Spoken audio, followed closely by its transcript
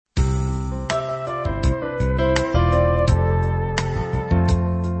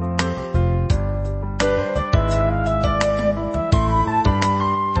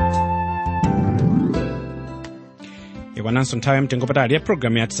yakwananso nthawi ya mtengo patali ya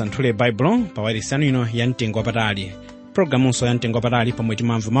programu ya tisanthule baibulo pa wairisianu ino ya mtengo patali. Programunso ya mtengo patali pomwe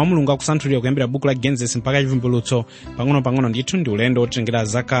timamva mawu a Mulungu akusanthulira kuyambira buku la Genesis mpaka chivumbulutso pang'ono-pang'ono. Ndithu ndi ulendo otengera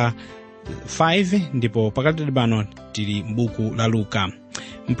zaka 5 ndipo pakati pano tili m'buku la Luka.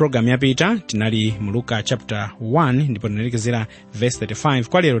 Mpulogalamu yapita tinali mu Luka chapter 1 ndipo tinalekezera verse 35.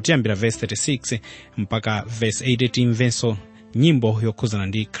 Kwa lero tiyambira verse 36 mpaka verse 80 mvenso nyimbo yokhuzana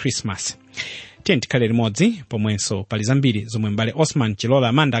ndi Christmas. Tiyeni tikhale limodzi pomwenso pali zambiri zomwe mbale Osman Chilola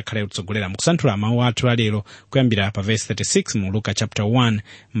Amanda akhale kutsogolera mukusanthula mawu athu alero kuyambira pa verse 36 mu Luka chapter 1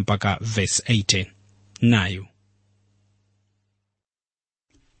 mpaka verse 80. Nayu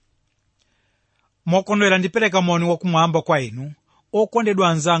mokondwera ndipereka moni wakumwamba kwa inu okondedwa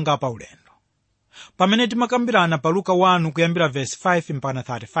anzanga pa ulendo. Pamene timakambirana pa Luka 1 kuyambira verse 5 mpaka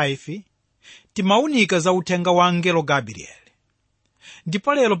 35 timaunika za uthenga wa angelo Gabriel.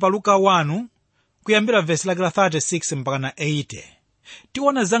 Ndipo lero pa Luka 1 kuyambira verse la 36 mpaka 80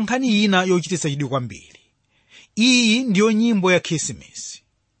 tiona za nkhani ina yochititsa chidwi kwambiri. Iyi ndiyo nyimbo ya Khisimisi.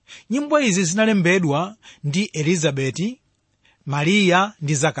 Nyimbo izi zinalembedwa ndi Elizabeti, Mariya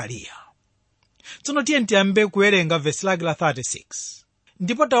ndi Zakariya. Tsono tiyeni tiyambe kuwerenga verse la 36.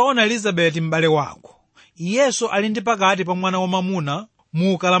 Ndipo taona Elizabeti m'bale wako Yesu ali ndi pakati pa mwana wamwamuna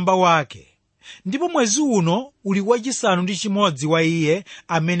mu ukalamba wake, ndipo mwezi uno uli wachisanu ndi chimodzi wa iye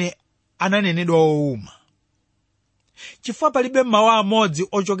amene ananenedwa owuma. Chifukwa palibe mawu amodzi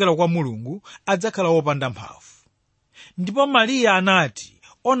ochokera kwa Mulungu adzakhala wopanda mphamvu. Ndipo Mariya anati,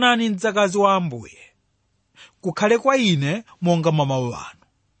 onani mdzakazi wa Ambuye, kukhale kwa ine monga mwa mawu anu.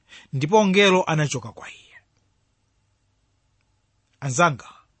 Ndipo mngelo anachoka kwa iye. Anzanga,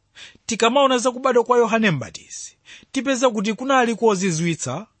 tikamaona za kubadwa kwa Yohane M'batizi tipeza kuti kunali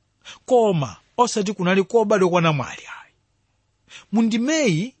kozizwitsa, koma osati kunali kobadwa kwa namwali ayi.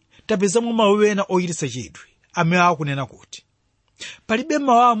 Mundimeyi tapezamo mawu ena ochititsa chidwi amene akunena kuti palibe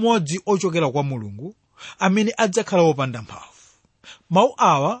mawu amodzi ochokera kwa Mulungu amene adzakhala wopanda mphamvu. Mawu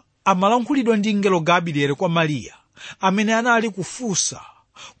awa amalankhulidwa ndi mngelo Gabriel kwa Mariya amene anali kufunsa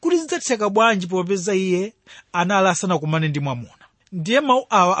kuti zidzatheka bwanji popeza iye anali asanakumane ndi mwamuna. Ndiye mawu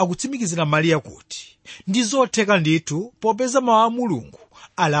awa akutsimikizira Mariya kuti ndi zotheka ndithu popeza mawu a Mulungu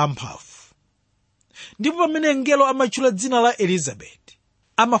ali amphamvu. Ndipo pamene mngelo amatchula dzina la Elizabeti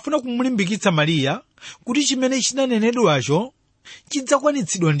amafuna kumulimbikitsa Mariya kuti chimene chinanenedwacho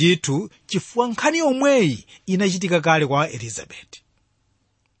chidzakwanitsidwa ndithu, chifukwa nkhani yomweyi inachitika kale kwa Elizabeti.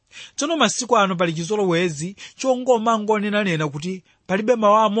 Tsono masiku ano pali chizolowezi chongomangonena kuti palibe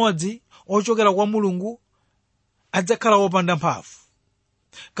mawu amodzi ochokera kwa Mulungu adzakhala wopanda mphamvu,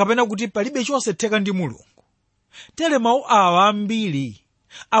 kapena kuti palibe chosatheka ndi Mulungu. Tere mawu awa ambiri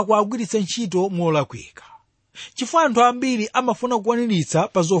akuagwiritsa ntchito molakwika, chifukwa anthu ambiri amafuna kukwaniritsa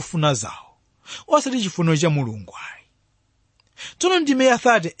pa zofuna zawo osati chifuniro cha Mulungu ayi. Tsono ndime ya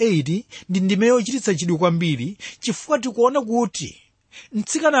 38 ndi ndime yochititsa chidwi kwambiri, chifukwa tikuona kuti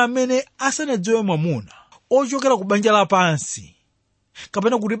mtsikana amene asanadziwe mwamuna ochokera ku banja lapansi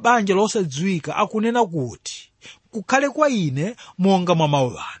kapena kuti banja losadziwika akunena kuti kukhale kwa ine monga mwa mawu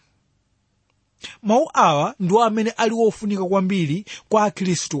anu. Mawu awa ndiwo amene ali ofunika kwambiri kwa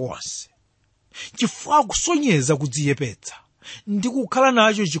akhristu onse, chifukwa akusonyeza kudziyepetsa ndi kukhala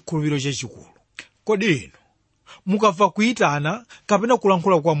nacho chikhulupiriro chachikulu. Kodi inu mukamva kuyitana kapena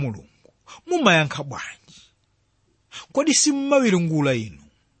kulankhula kwa Mulungu mumayankha bwanji? Kodi simmawiringula inu?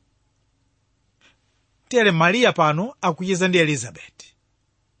 Tere Mariya pano akucheza ndi Elizabeti.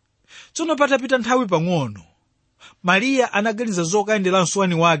 Tsono patapita nthawi pang'ono Mariya anaganiza zokayendera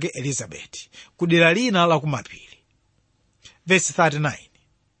msuweni wake Elizabeti ku dera lina la kumapiri. Verse 39.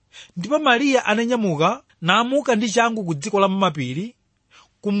 Ndipo Mariya ananyamuka namuka ndi changu ku dziko la mapiri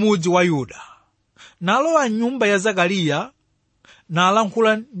ku mudzi wa Yuda, nalowa m'nyumba ya Zakariya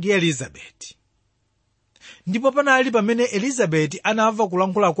nalankhula ndi Elizabeti. Ndipo panali pamene Elizabeti anamva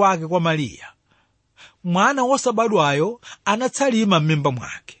kulankhula kwake kwa Mariya, mwana wosabadwayo anatsalima m'mimba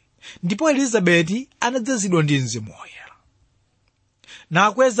mwake, ndipo Elizabeti anadzazidwa ndi Mzimu Woyera.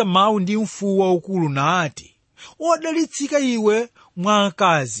 Nakweza mawu ndi mfuwu waukulu nati, odalitsika iwe mwa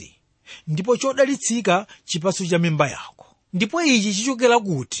akazi, ndipo chodalitsika chipatso cha mimba yako. Ndipo ichi chichokera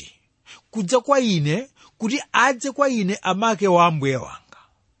kuti kudza kwa ine, kuti adze kwa ine amake wa Ambuye wanga.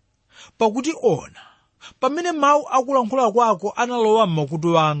 Pakuti ona, pamene mawu akulankhula kwako analowa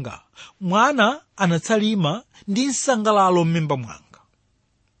m'makutu anga, mwana anatsalima ndi nsangalalo m'mimba mwanga.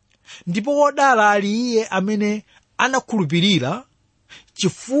 Ndipo wodala ali iye amene anakhulupirira,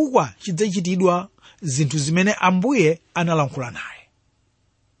 chifukwa chidzachitidwa zinthu zimene Ambuye analankhula naye.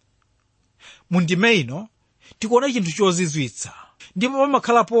 Mundime ino tikuona chinthu chozizwitsa, ndipo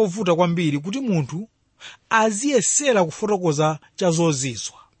pamakhala povuta kwambiri kuti munthu aziyesera kufotokoza cha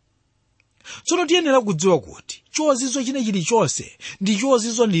zozizwa. Tsono tiyenera kudziwa kuti chozizwa chine chilichonse ndi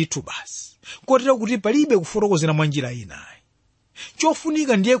chozizwa ndithu basi, kotero kuti palibe kufotokozera mwa njira inayi.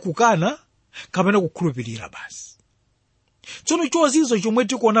 Chofunika ndiye kukana kapena kukhulupirira basi. Tsono chozizwa chomwe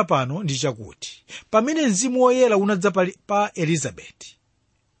tikuona pano ndi chakuti pamene Mzimu Woyera unadza pa Elizabeti,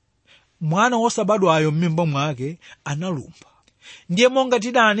 mwana wosabadwayo m'mimba mwake analumpha. Ndiye monga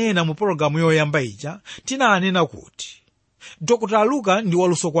tinanena mu pologalamu yoyamba ija, tinanena kuti Dr. Luka ndi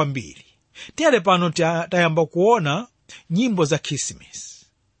waluso kwambiri. Tere pano tayamba kuona nyimbo za Khisimisi.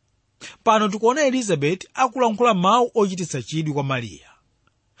 Pano tikuona Elizabeti akulankhula mawu ochititsa chidwi kwa Mariya.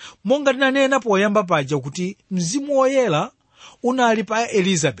 Monga tinanena poyamba paja kuti Mzimu Woyera unali pa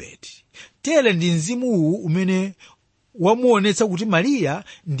Elizabeti, tere ndi mzimu uwu umene wamuonetsa kuti Mariya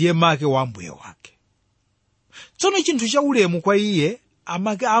ndiye make wa ambuye wake. Tsono chinthu cha ulemu kwa iye,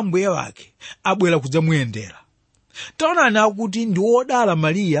 amake a ambuye wake abwera kudzamuyendera. Taonani akuti ndi wodala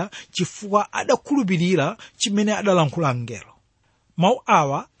Mariya chifukwa adakhulupirira chimene adalankhula mngelo. Mawu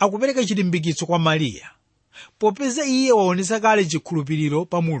awa akupereka chilimbikitso kwa Mariya, popeza iye waonetsa kale chikhulupiriro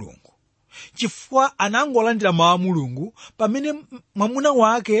pa Mulungu, chifukwa anangolandira mawu a Mulungu pamene mwamuna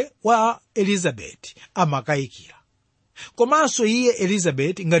wake wa Elizabeti amakayikira. Komanso iye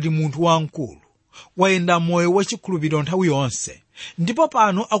Elizabeti ngati munthu wamkulu wayenda moyo wachikhulupiriro nthawi yonse, ndipo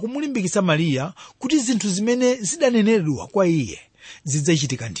pano akumulimbikitsa Mariya kuti zinthu zimene zidanenedwa kwa iye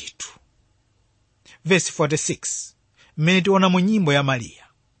zidzachitika ndithu. Verse 46 mmene tiona mu nyimbo ya Mariya.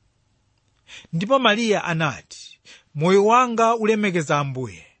 Ndipo Mariya anati, moyo wanga ulemekeza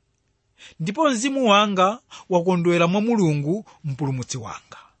Ambuye, ndipo mzimu wanga wakondwera mwa Mulungu mpulumutsi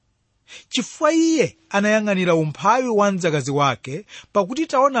wanga, chifukwa iye anayang'anira umphawi wa mdzakazi wake. Pakuti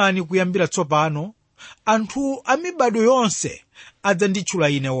taonani, kuyambira tsopano anthu a mibado yonse adzanditchula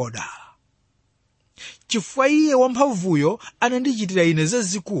ine wodala, chifukwa iye wamphamvuyo anandichitira ine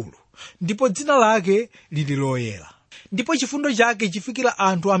zazikulu, ndipo dzina lake lili loyera. Ndipo chifundo chake chifikira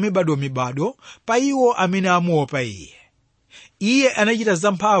anthu a mibado pa iwo amene amuopa iye. Iye anachita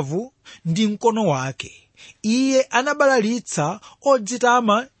zamphamvu ndi mkono wake, iye anabalalitsa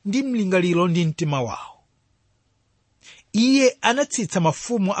odzitama ndi mlingaliro ndi mtima wawo. Iye anatsitsa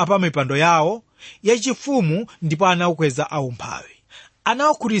mafumu apa mipando yawo yachifumu, ndipo anakweza aumphawi.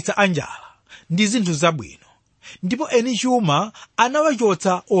 Anawakhutitsa anjala ndi zinthu zabwino, ndipo eni chuma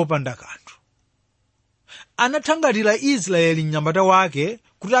anawachotsa opanda kanthu. Anathangatira Israeli mnyamata wake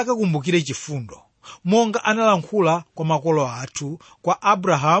kuti akakumbukire chifundo, monga analankhula kwa makolo athu, kwa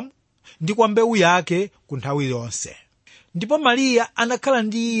Abrahamu ndi kwa mbewu yake ku nthawi yonse. Ndipo Mariya anakhala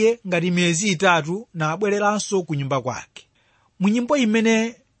ndi iye ngati miyezi itatu na abwereranso ku nyumba kwake. Mu nyimbo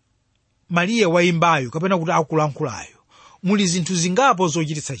imene Mariya waimbayo kapena kuti akulankhulayo muli zinthu zingapo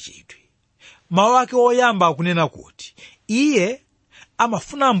zochititsa chidwi. Mawu ake oyamba akunena kuti iye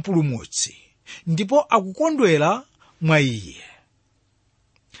amafuna mpulumutsi ndipo akukondwera mwa iye.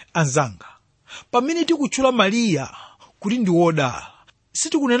 Anzanga, pamene tikutchula Mariya kuti ndi wodala,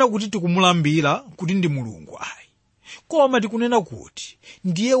 sitikunena kuti tikumulambira kuti ndi Mulungu ayi, koma tikunena kuti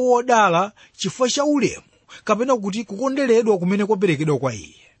ndiye wodala chifukwa cha ulemu kapena kuti kukonderedwa kumene kwaperekedwa kwa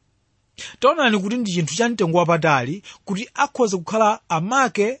iye. Taonani kuti ndi chinthu cha mtengo wapatali kuti akhoza kukhala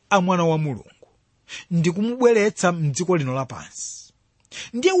amake a mwana wa Mulungu ndi kumubweretsa m'dziko lino lapansi.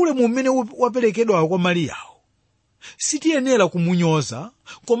 Ndiye ulemu umene waperekedwa kwa Mariyawo sitiyenera kumunyoza,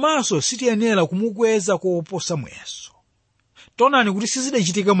 komanso sitiyenera kumukweza koposa muyeso. Taonani kuti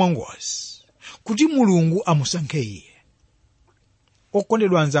sizidachitika mwangozi kuti Mulungu amusankhe iye.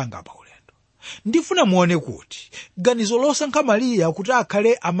 Okondedwa anzanga pa ulendo, ndifuna muone kuti ganizo losankha Mariya kuti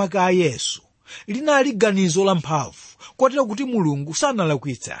akhale amake a Yesu linali ganizo lamphamvu, kotero kuti Mulungu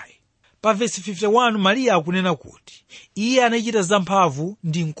sanalakwitsayi. Pa verse 51 Mariya akunena kuti iye anachita zamphamvu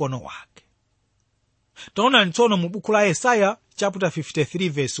ndi mkono wake. Taonani tsono mu buku la Yesaya chapter 53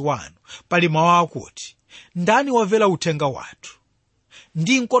 verse 1 pali mawu akuti, ndani wamvera uthenga wathu,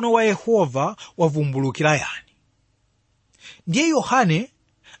 ndi mkono wa Yehova wavumbulukira yani. Ndiye Yohane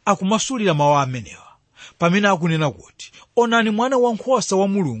akumasulira mawu amenewa pamene akunena kuti, onani mwana wankhosa wa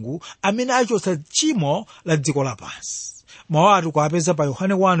Mulungu amene achotsa tchimo la dziko lapansi. Mawu atu kuapeza pa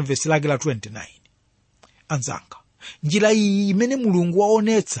Yohane 1 verse lake la 29. Anzanga, njira iyi imene Mulungu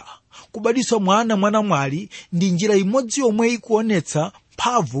waonetsa kubaditsa mwana mwali ndi njira imodzi yomwe ikuonetsa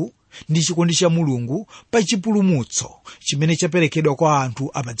mphamvu ndi chikondi cha Mulungu pa chipulumutso chimene chaperekedwa kwa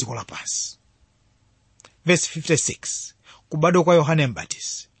anthu apa dziko lapansi. Verse 56 kubadwa kwa Yohane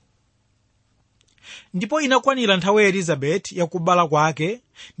Mbatizi. Ndipo inakwanira nthawi ya Elizabeti yakubala kwake,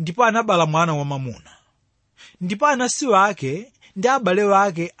 ndipo anabala mwana wamwamuna. Ndipo anansi wake ndi abale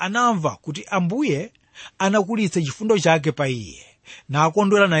wake anamva kuti Ambuye anakulitsa chifundo chake pa iye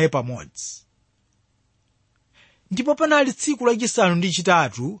nakondwera naye pamodzi. Ndipo panali tsiku lachisanu ndi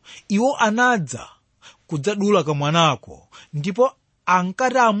chitatu iwo anadza kudzadula kamwanako, ndipo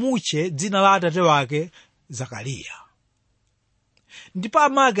ankati amutche dzina la atate wake Zakariya. Ndipo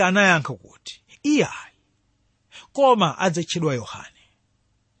amake anayankha kuti, iyayi, koma adzatchedwa Yohane.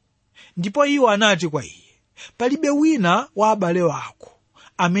 Ndipo iwo anati kwa iye, palibe wina wa abale wako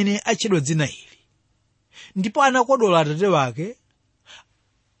amene atchedwa dzina ili. Ndipo anakodola atate wake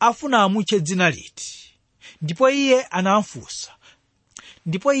afuna amutche dzina liti. Ndipo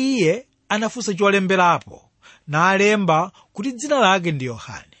iye anafunsa cholemberapo nalemba kuti dzina lake ndi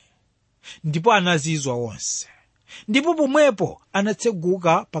Yohane. Ndipo anazizwa onse. Ndipo pomwepo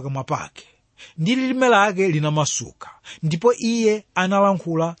anatseguka pakamwa pake ndi lilime lake linamasuka, ndipo iye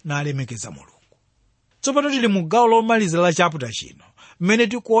analankhula nalemekeza Mulungu. Tsopano tili mu gawo lomaliza la chapter chino, mmene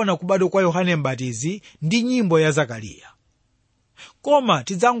tikuona kubadwa kwa Yohane M'batizi ndi nyimbo ya Zakariya. Koma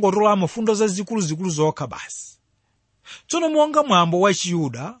tidzangotolamo fundo zazikulu zokha basi. Tsono monga mwambo wa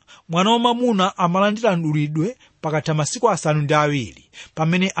Chiyuda, mwana wamwamuna amalandira mdulidwe pakatha masiku 7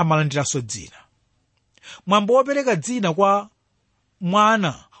 pamene amalandiranso dzina. Mwambo wopereka dzina kwa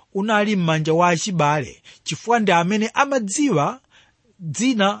mwana unali m'manja wa achibale, chifukwa ndi amene amadziwa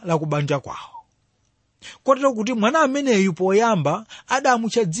dzina la kubanja kwawo. Kotero kuti mwana ameneyu poyamba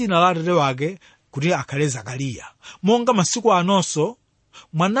adamutcha dzina la atate wake kuti akhale Zakariya, monga masiku anonso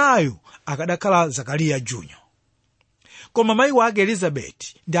mwanayu akadakhala Zakariya Junior. Koma mayi wake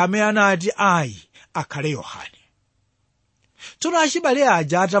Elizabeti ndi amene anati ayi akhale Yohane. Tsono achibale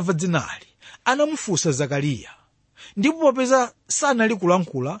aja atamva dzinali anamufunsa Zakariya, ndipo popeza sanali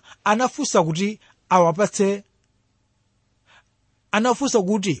kulankhula anafunsa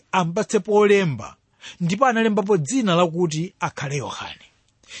kuti ampatse polemba, ndipo analembapo dzina lakuti akhale Yohane.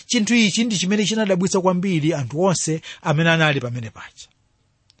 Chinthu ichi ndi chimene chinadabwitsa kwambiri anthu onse amene anali pamene paja.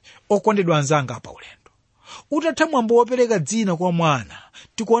 Okondedwa anzanga pa ulendo, utatha mwambo wopereka dzina kwa mwana,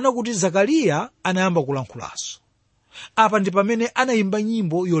 tikuona kuti Zakariya anayamba kulankhulanso. Apa ndi pamene anayimba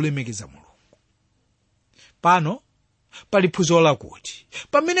nyimbo yolemekeza Mulungu. Pano pali phunziro lakuti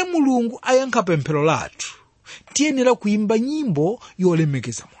pamene Mulungu ayankha pemphero lathu, tiyenera kuyimba nyimbo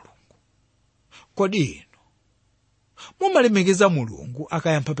yolemekeza Mulungu. Kodi inu mumalemekeza Mulungu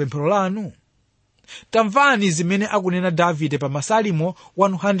akayankha pemphero lanu? Tamvani zimene akunena Davide pa Masalimo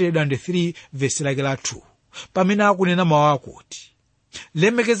 103 verse lake la 2, pamene akunena mawu akuti,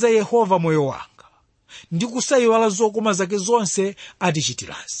 lemekeza Yehova moyo wanga ndi kusayiwala zokoma zake zonse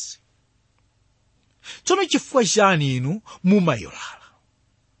atichitirazi. Tsono chifukwa chani inu mumayiwala?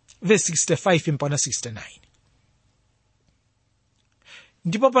 Verse 65 mpaka 69.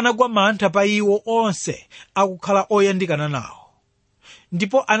 Ndipo panagwa mantha pa iwo onse akukhala oyandikana nawo.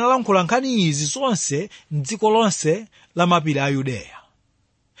 Ndipo analankhula nkhani izi zonse m'dziko lonse la mapiri a Yudeya.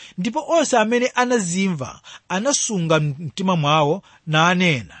 Ndipo onse amene anazimva anasunga mtima mwawo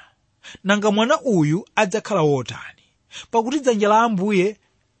nanena, nanga mwana uyu adzakhala wotani, pakuti dzanja la Ambuye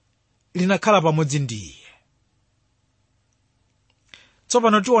linakhala pamodzi ndi iye.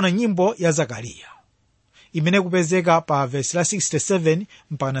 Tsopano tiona nyimbo ya Zakariya imene kupezeka pa verse la 67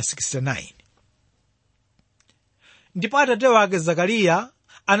 mpaka 69. Ndipo atate wake Zakariya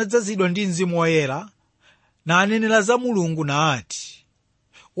anadzazidwa ndi Mzimu Woyera na anenera za Mulungu naati,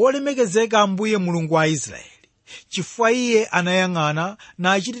 wolemekezeka Ambuye Mulungu wa Israeli, chifukwa iye anayang'ana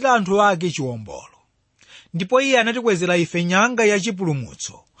na achitira anthu ake chiwombolo. Ndipo iye anatikwezera ife nyanga ya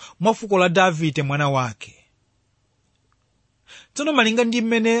chipulumutso mwa fuko la Davide mwana wake. Tsono malinga ndi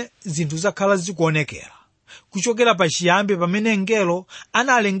mmene zinthu zakhala zikuonekera kuchokera pachiyambi pamene mngelo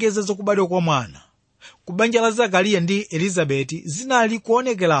analengeza zakubadwa kwa mwana, ku banja la Zakariya ndi Elizabeti zinali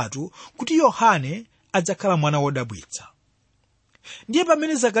kuonekeratu kuti Yohane adzakhala mwana wodabwitsa. Ndiye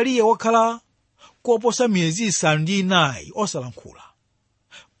pamene Zakariya wakhala koposa miyezi 9 osalankhula,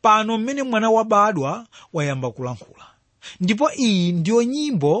 pano mmene mwana wabadwa wayamba kulankhula. Ndipo iyi ndiyo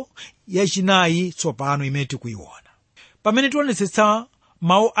nyimbo yachinayi tsopano imene tikuiona. Pamene tionetsetsa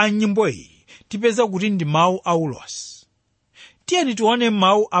mawu a nyimbo iyi, tipeza kuti ndi mawu a ulosi. Tiyeni tione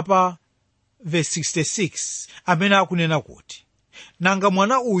mawu apa verse 66 amene akunena kuti, nanga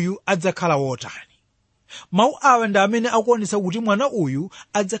mwana uyu adzakhala wotani. Mawu awa ndi amene akuonetsa kuti mwana uyu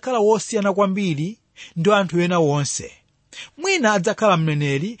adzakhala wosiyana kwambiri ndi anthu ena wonse. Mwina adzakhala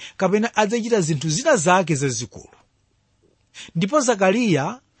mneneri kapena adzachita zinthu zina zake zazikulu. Ndipo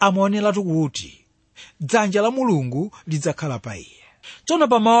Zakariya amaoneratu kuti dzanja la Mulungu lidzakhala pa iye. Tsono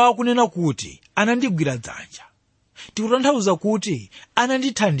pa mawu akunena kuti anandigwira dzanja, tikutanthauza kuti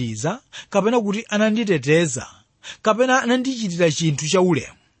anandithandiza kapena kuti ananditeteza kapena anandichitira chinthu cha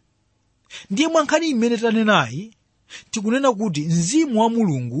ulemu. Ndiye mwa nkhani imene tanenayi tikunena kuti mzimu wa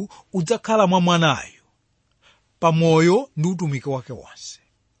Mulungu udzakhala mwa mwanayo pamoyo ndi utumiki wake wonse.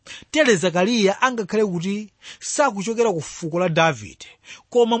 Tere Zakariya angakhale kuti sakuchokera ku fuko la Davide,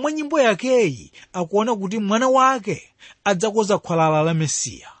 koma mwa nyimbo yakeyi akuona kuti mwana wake adzakoza khwalala la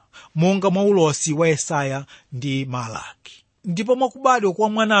Mesiya, monga mwa ulosi wa Yesaya ndi Malaki. Ndipo mwakubadwa kwa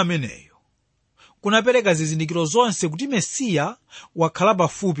mwana ameneyo kunapereka zizindikiro zonse kuti Mesiya wakhala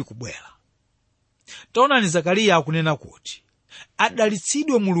pafupi kubwera. Taonani Zakariya akunena kuti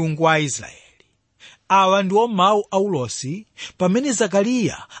adalitsidwe Mulungu wa Israeli. Awa ndiwo mawu aulosi pamene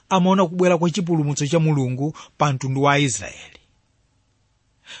Zakariya amaona kubwera kwa chipulumutso cha Mulungu pa mtundu wa Israeli.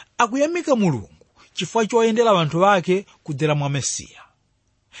 Akuyamika Mulungu chifukwa choyendera anthu ake kudzera mwa Mesiya.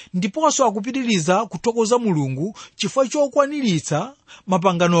 Ndiponso akupitiriza kuthokoza Mulungu chifukwa chokwaniritsa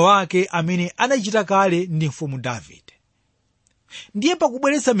mapangano ake amene anachita kale ndi mfumu Davide. Ndiye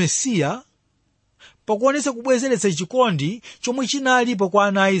pakubweretsa Mesiya, pakuonetsa kubwezeretsa chikondi chomwe chinalipo kwa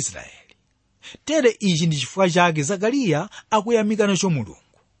ana a Israeli. Tere ichi ndi chifukwa chake Zakariya akuyamika nacho Mulungu.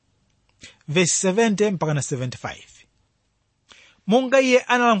 Verse 70 mpaka 75. Monga iye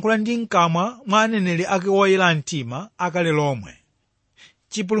analankhula ndi mkamwa mwa aneneri ake oyera mtima akale lomwe,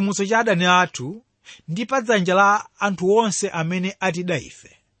 chipulumutso cha adani athu ndi pa dzanja la anthu onse amene atida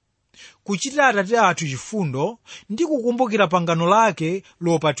ife, kuchitira Atate athu chifundo ndi kukumbukira pangano lake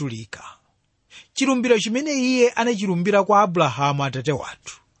lopatulika, chilumbiro chimene iye anachilumbira kwa Abrahamu atate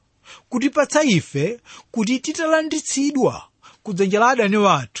wathu, kutipatsa ife kuti titalanditsidwa ku dzanja la adani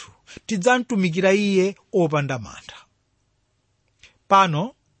wathu tidzamtumikira iye opanda mantha.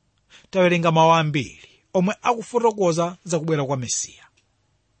 Pano tawerenga mawu ambiri omwe akufotokoza zakubwera kwa Mesiya.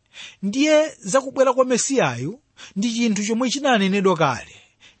 Ndiye zakubwera kwa Mesiyayu ndi chinthu chomwe chinanenedwa kale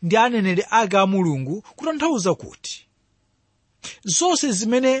ndi aneneri ake a Mulungu, kutanthauza kuti zonse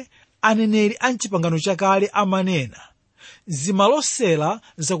zimene aneneri a m'chipangano chakale amanena zimalosera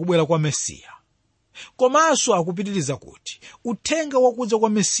zakubwera kwa Mesiya. Komanso akupitiriza kuti uthenga wakudza kwa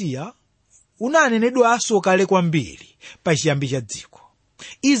Mesiya unanenedwanso kale kwambiri pa chiyambi cha dziko.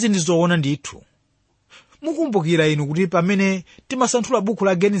 Izi ndi zoona ndithu. Mukumbukira inu kuti pamene timasanthula buku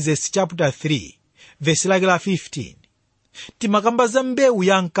la Genesis chapter 3 verse lake la 15, timakamba za mbewu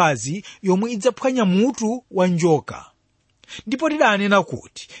ya mkazi yomwe idzaphwanya mutu wa njoka. Ndipo tidanena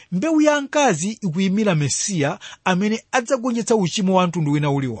kuti mbewu ya mkazi ikuyimira Mesiya amene adzagonjetsa uchimo wa mtundu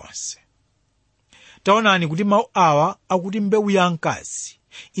wina uliwonse. Taonani kuti mawu awa akuti mbewu ya mkazi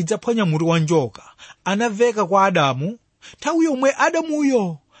idzaphwanya mutu wa njoka anaveka kwa Adamu nthawi yomwe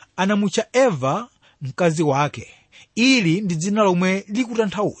Adamuyo anamutcha Eva mkazi wake. Ili ndi dzina lomwe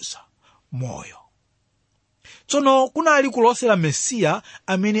likutanthauza moyo. Tsono kunali kulosera Mesiya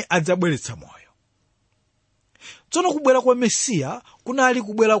amene adzabweretsa moyo. Tsono kubwera kwa Mesiya kunali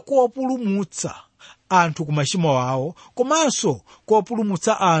kubwera kuwapulumutsa anthu ku machimo awo, komanso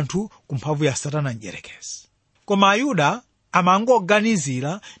kuwapulumutsa anthu ku mphamvu ya Satana mdierekezi. Koma Ayuda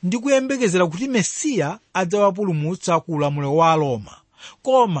amangoganizira ndi kuyembekezera kuti Mesiya adzawapulumutsa ku ulamuliro wa Aroma,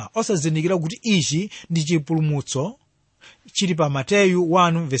 koma osazindikira kuti ichi ndi chipulumutso chili pa Mateyu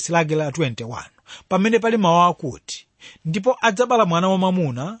 1 verse lake la 21, pamene pali mawu akuti ndipo adzabala mwana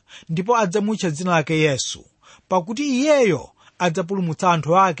wamwamuna ndipo adzamutcha dzina lake Yesu, pakuti iyeyo adzapulumutsa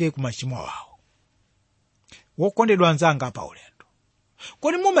anthu ake ku machimo awo. Wokondedwa anzanga pa ulendo,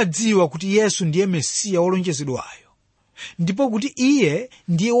 kodi mumadziwa kuti Yesu ndiye Mesiya wolonjezedwayo, ndipo kuti iye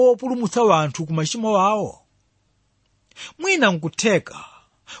ndiye wopulumutsa anthu ku machimo awo? Mwina nkutheka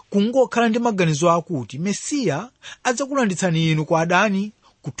kungokhala ndi maganizo akuti Mesiya adzakulanditsani inu kwa adani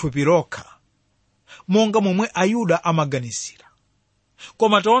ku thupi lokha, monga momwe Ayuda amaganizira.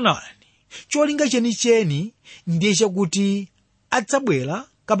 Koma taonani, cholinga chenicheni ndiye chakuti adzabwera,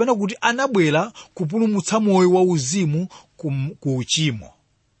 kapena kuti anabwera kupulumutsa moyo wauzimu ku uchimo.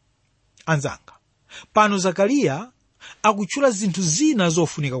 Anzanga, pano Zakariya akutchula zinthu zina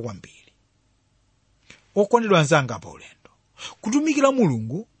zofunika kwambiri. Okondedwa anzanga pa ulendo, kutumikira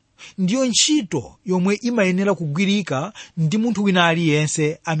Mulungu ndiyo ntchito yomwe imayenera kugwirika ndi munthu wina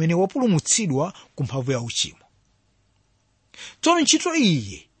aliyense amene wapulumutsidwa ku mphamvu ya uchimo. Tsono ntchito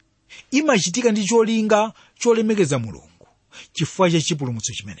iyi imachitika ndi cholinga cholemekeza Mulungu chifukwa cha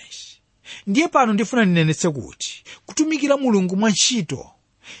chipulumutso chimenechi. Ndiye pano ndifuna ndinenetse kuti kutumikira Mulungu mwa ntchito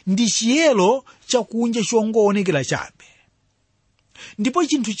ndi chiyero chakunja chongoonekera chabe. Ndipo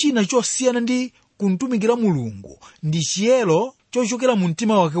chinthu china chosiyana ndi kumtumikira Mulungu ndi chiyero chochokera mu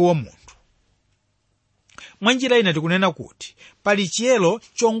mtima wake wa munthu. Mwanjira ina tikunena kuti pali chiyero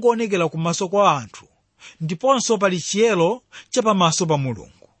chongoonekera kumaso kwa anthu, ndiponso pali chiyero chapamaso pa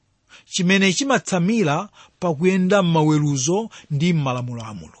Mulungu, chimene chimatsamira pakuyenda m'maweruzo ndi m'malamulo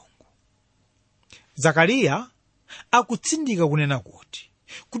a Mulungu. Zakariya akutsindika kunena kuti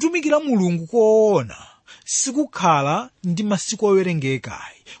kutumikira Mulungu koona sikukhala ndi masiku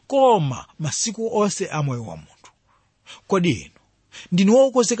owerengekayi, koma masiku onse a moyo wa munthu. Kodi inu ndinu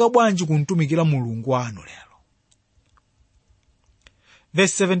wokonzeka bwanji kumtumikira Mulungu wanu lero?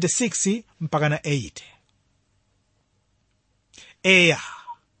 Verse 76 mpaka na 80. Eya,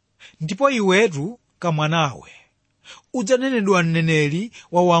 ndipo iwetu kamwanawe udzanenedwa mneneri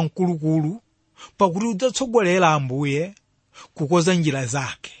wa wamkulukulu, pakuti udzatsogolera Ambuye kukonza njira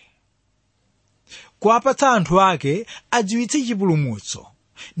zake, kuwapatsa anthu ake adziwitse chipulumutso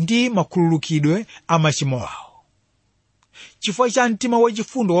ndi makhululukidwe a machimo awo, chifukwa cha mtima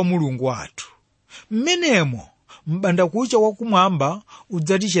wachifundo wa Mulungu wathu, mmenemo m'bandakucha wakumwamba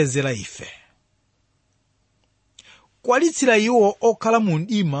udzatichezera ife, kuwalitsira iwo okhala mu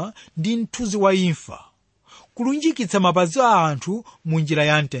mdima ndi mthunzi wa imfa, kulunjikitsa mapazi a anthu mu njira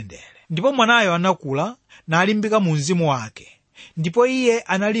ya mtendere. Ndipo mwanayo anakula nalimbika mu mzimu wake, ndipo iye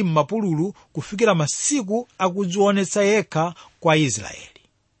anali m'mapululu kufikira masiku akudzionetsa yekha kwa Israeli.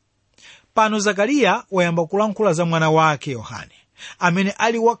 Pano Zakariya wayamba kulankhula za mwana wake Yohane, amene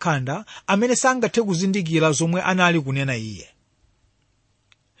ali wakhanda, amene sangathe kuzindikira zomwe anali kunena iye.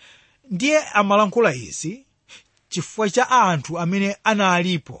 Ndiye amalankhula izi chifukwa cha anthu amene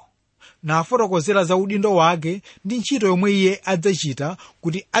analipo, nafotokozera za udindo wake ndi ntchito yomwe iye adzachita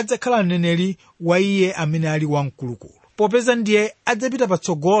kuti adzakhala mneneri wa iye amene ali wamkulukulu, popeza ndiye adzapita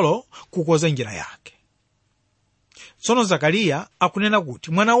patsogolo kukonza njira yake. Tsono Zakariya akunena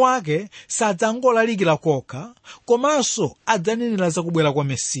kuti mwana wake sadzangolalikira kokha, komanso adzanenera za kubwera kwa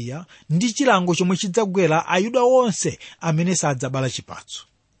Mesiya ndi chilango chomwe chidzagwera Ayuda onse amene sadzabala chipatso.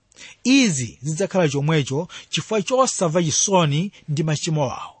 Izi zidzakhala chomwecho chifukwa chosamva chisoni ndi machimo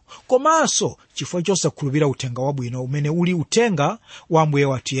awo, komanso chifukwa chosakhulupirira uthenga wabwino umene uli uthenga wa Ambuye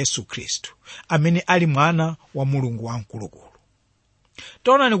wathu Yesu Khristu, amene ali mwana wa Mulungu wamkulukulu.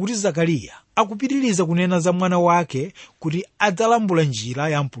 Taonani kuti Zakariya akupitiriza kunena za mwana wake kuti adzalambula njira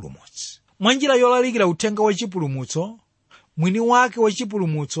ya mpulumutsi. Mwa njira yolalikira uthenga wa chipulumutso, mwini wake wa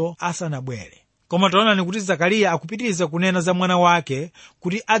chipulumutso asanabwere. Koma taonani kuti Zakariya akupitiriza kunena za mwana wake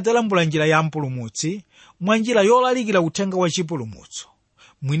kuti adzalambula njira ya mpulumutsi mwa njira yolalikira uthenga wa chipulumutso,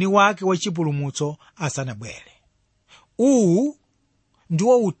 mwini wake wa chipulumutso asanabwere. Uwu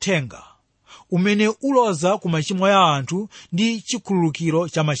ndiwo uthenga umene uloza ku machimo ya anthu ndi chikhululukiro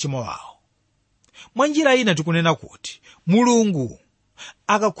cha machimo awo. Mwa njira ina tikunena kuti Mulungu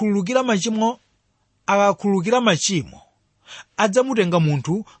akakhululukira machimo adzamutenga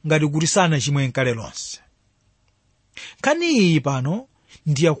munthu ngati kuti sanachimwe nkale lonse. Nkhani iyi pano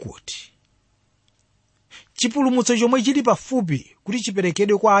ndiye kuti chipulumutso chomwe chili pafupi kuti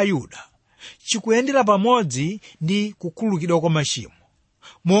chiperekedwe kwa Ayuda chikuyendera pamodzi ndi kukhululukidwa kwa machimo,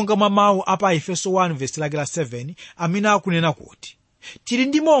 monga mwa mawu a pa Efeso 1 verse 7 amene akunena kuti tili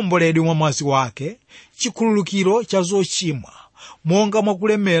ndi maomboledwe mwa mwazi wake, chikhululukiro cha zochimwa, monga mwa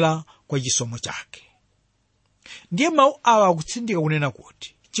kulemera kwa chisomo chake. Ndiye mawu awa akutsindika kunena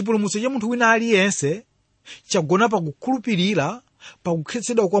kuti chipulumutso cha munthu wina aliyense chagona pakukhulupirira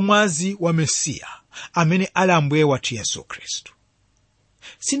pakukhetsedwa kwa mwazi wa Mesiya amene ali Ambuye wathu Yesu Khristu.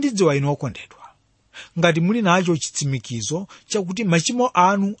 Sindidziwa inu okondedwa ngati muli nacho chitsimikizo chakuti machimo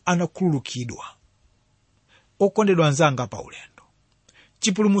anu anakhululukidwa. Okondedwa anzanga pa ulendo,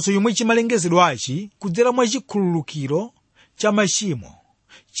 chipulumutso chomwe chimalengezedwachi kudzera mwa chikhululukiro cha machimo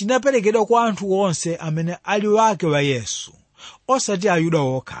chinaperekedwa kwa anthu onse amene ali wake wa Yesu, osati Ayuda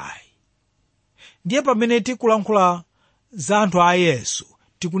okhayi. Ndiye pamene tikulankhula za anthu a Yesu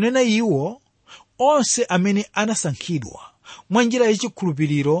tikunena iwo onse amene anasankhidwa mwa njira ya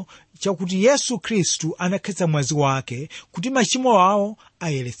chikhulupiriro chakuti Yesu Khristu anakhetsa mwazi wake kuti machimo awo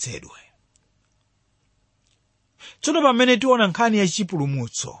ayeretsedwe. Tsono pamene tiona nkhani ya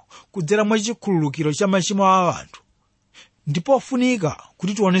chipulumutso kudzera mwa chikhululukiro cha machimo a anthu, ndipo funika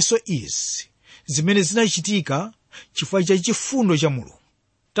kuti tionenso izi zimene zinachitika chifukwa cha chifundo cha Mulungu.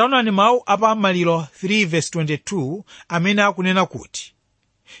 Taonani mawu apa Maliro 3 verse 22 amene akunena kuti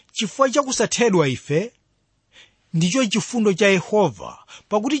chifukwa cha kusathedwa ife ndicho chifundo cha Yehova,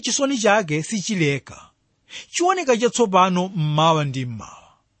 pakuti chisoni chake sichileka, chioneka chatsopano mmawa ndi mmawa.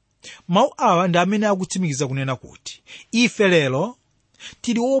 Mawu awa ndi amene akutsimikiza kunena kuti ife lero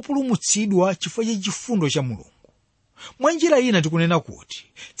tili wopulumutsidwa chifukwa cha chifundo cha Mulungu. Mwa njira ina tikunena kuti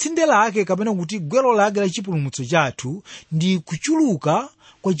tsinde lake kapena kuti gwero lake la chipulumutso chathu ndi kuchuluka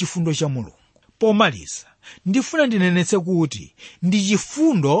kwa chifundo cha Mulungu. Pomaliza ndifuna ndinenetse kuti ndi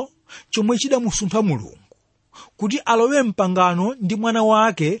chifundo chomwe chidamusuntha Mulungu kuti alowe mpangano ndi mwana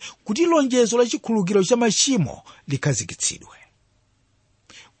wake kuti lonjezo la chikhululukiro cha machimo likhazikitsidwe.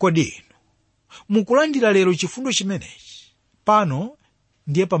 Kodi inu mukulandira lero chifundo chimenechi. Pano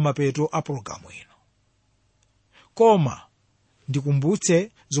ndiye pamapeto a pologalamu ino. Koma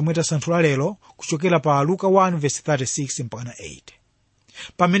ndikumbutse zomwe tasanthula lero kuchokera pa Luka 1:36 mpaka 8.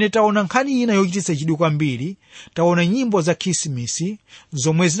 Pamene taona nkhani ina yochititsa chidwi kwambiri, taona nyimbo za khisimisi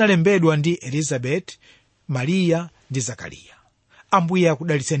zomwe zinalembedwa ndi Elizabeth, Mariya ndi Zakariya. Ambuye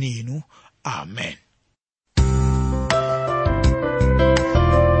akudalitseni inu. Amen.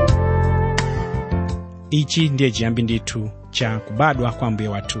 Ichi ndiye chiyambi ndithu cha kubadwa kwa Ambuye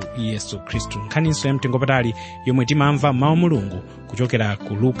wathu Yesu Khristu. Nkhaniso ya mtengopatali yomwe timamva mawu Mulungu kuchokera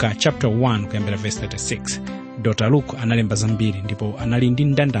ku Luka chapter 1 kuyambira verse 36. Dr. Luke analemba zambiri ndipo anali ndi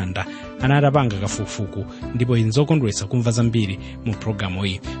ndandanda, anatapanga kafukufuku, ndipo inzokondweretsa kumva zambiri mu programu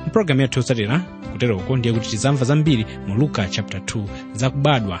iyi. Mpulogalamu yathu yotsatira kuteroko ndiye kuti tizamva zambiri mu Luka chapter 2 za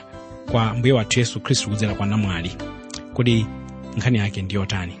kubadwa kwa Ambuye wathu Yesu Khristu kudzera kwa namwali. Kodi nkhani yake ndi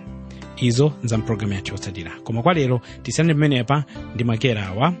yotani? Izo za mpulogalamu yathu yotsatira. Koma kwa lero tisane pamenepa ndi makera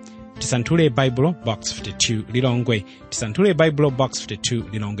awa. Tisanthule Bible Box 52 Lilongwe. Tisanthule Bible Box 52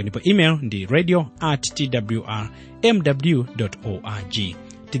 Lilongwe. Ndipo email ndi radio@twrmw.org.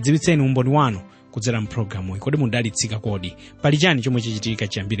 Tidziwitseni umboni wanu kudzera mpulogalamu iyi. Kodi mudalitsika kodi? Pali chani chomwe chichitika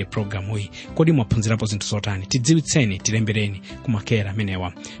chiyambire pulogalamu iyi? Kodi mwaphunzirapo zinthu zotani? Tidziwitseni, tilembereni kumakera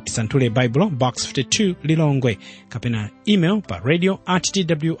amenewa. Tisanthule Bible Box 52 Lilongwe kapena email pa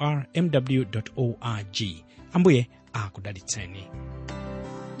radio@twrmw.org. Ambuye akudalitseni.